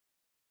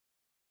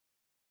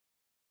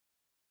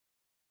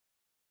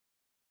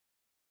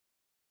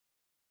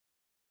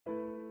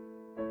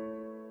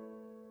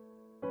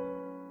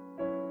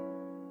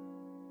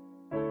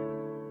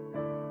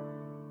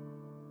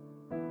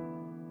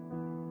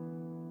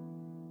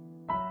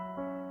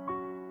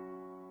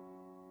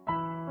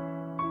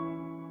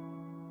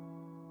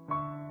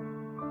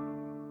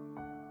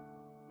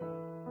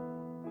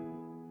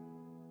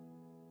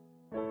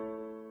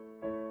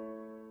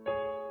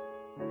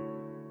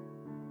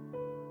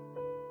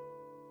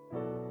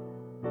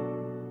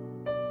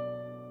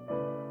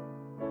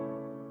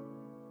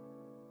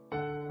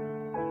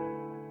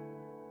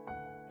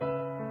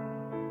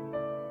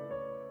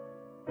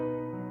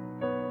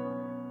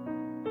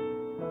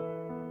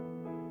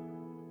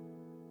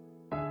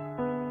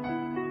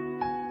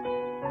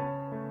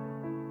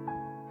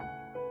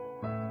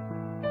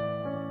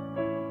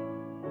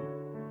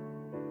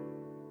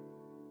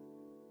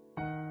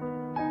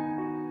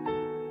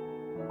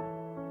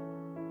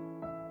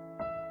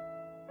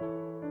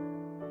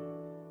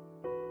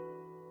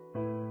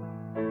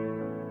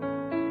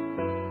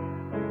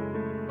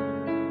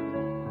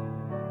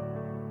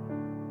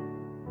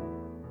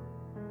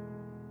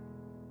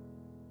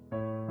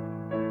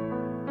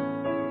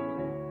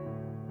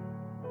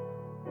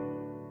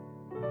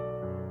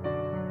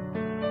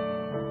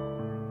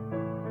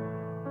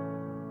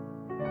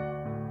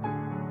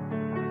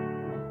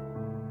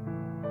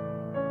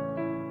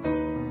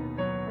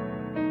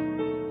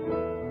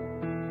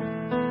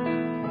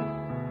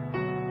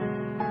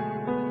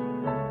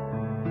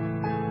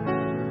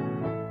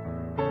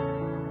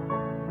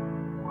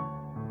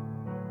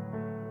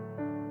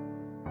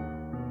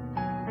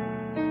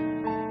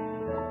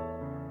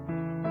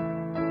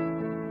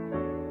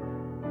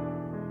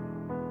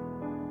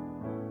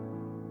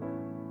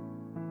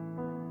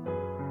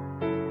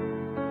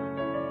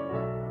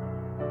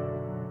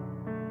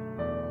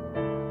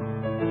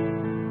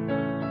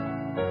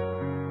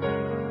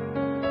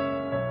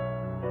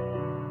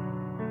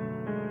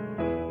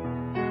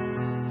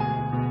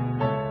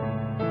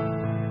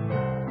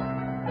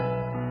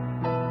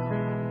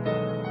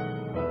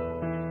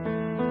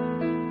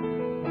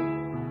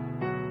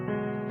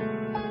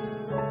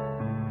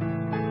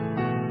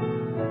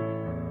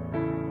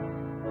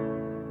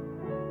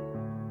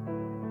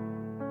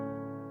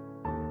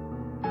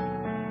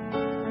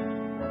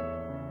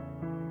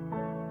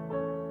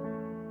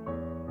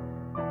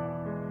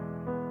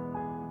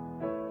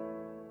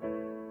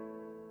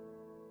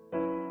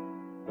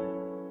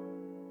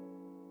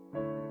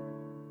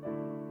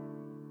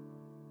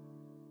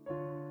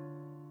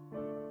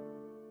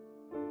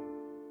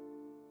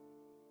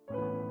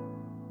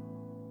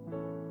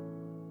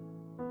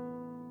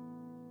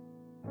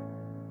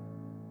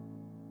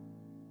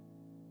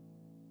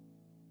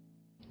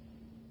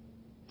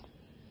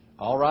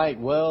All right,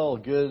 well,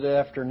 good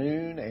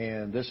afternoon,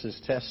 and this is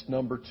test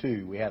number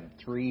 2. We had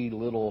 3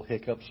 little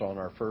hiccups on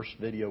our first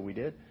video we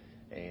did,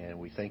 and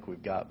we think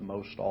we've got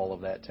most all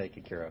of that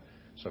taken care of.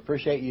 So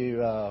appreciate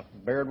you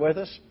bearing with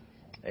us,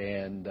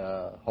 and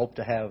hope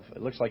to have,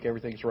 it looks like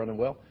everything's running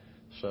well,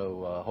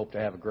 so hope to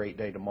have a great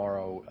day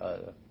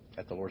tomorrow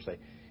at the Lord's Day.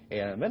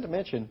 And I meant to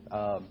mention,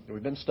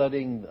 we've been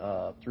studying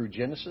through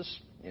Genesis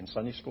in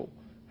Sunday school,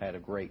 had a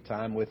great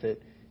time with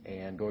it,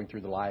 and going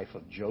through the life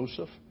of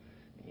Joseph.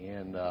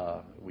 And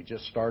we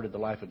just started the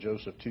life of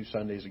Joseph 2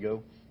 Sundays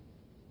ago,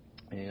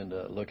 and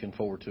looking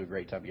forward to a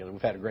great time together.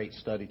 We've had a great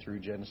study through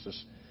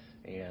Genesis,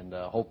 and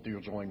hope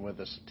you'll join with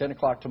us. 10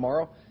 o'clock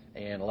tomorrow,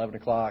 and 11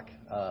 o'clock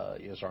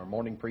is our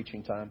morning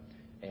preaching time,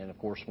 and, of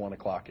course, 1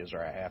 o'clock is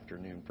our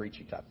afternoon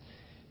preaching time.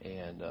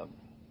 And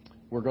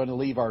we're going to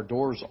leave our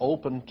doors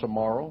open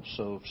tomorrow,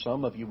 so if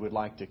some of you would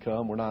like to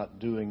come, we're not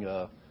doing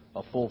a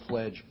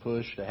full-fledged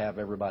push to have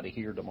everybody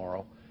here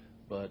tomorrow,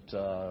 but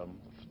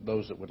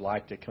those that would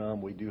like to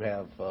come, we do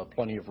have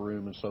plenty of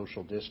room and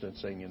social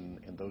distancing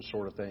and those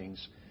sort of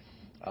things.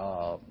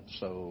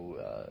 So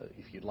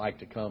if you'd like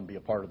to come, be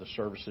a part of the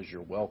services,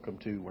 you're welcome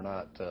to. We're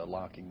not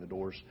locking the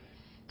doors.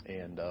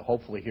 And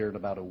hopefully here in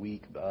about a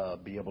week,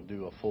 be able to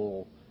do a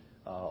full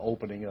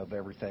opening of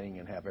everything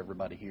and have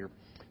everybody here.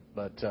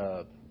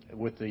 But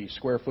with the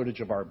square footage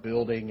of our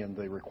building and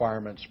the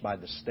requirements by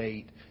the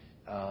state,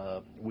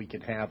 we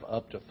can have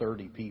up to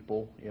 30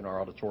 people in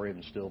our auditorium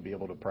and still be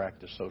able to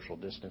practice social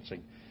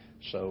distancing.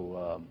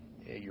 So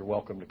you're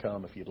welcome to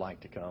come if you'd like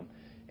to come,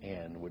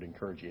 and would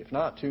encourage you. If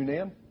not, tune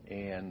in,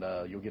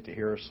 and you'll get to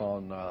hear us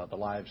on the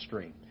live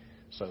stream.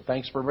 So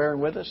thanks for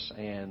bearing with us,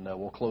 and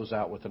we'll close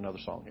out with another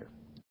song here.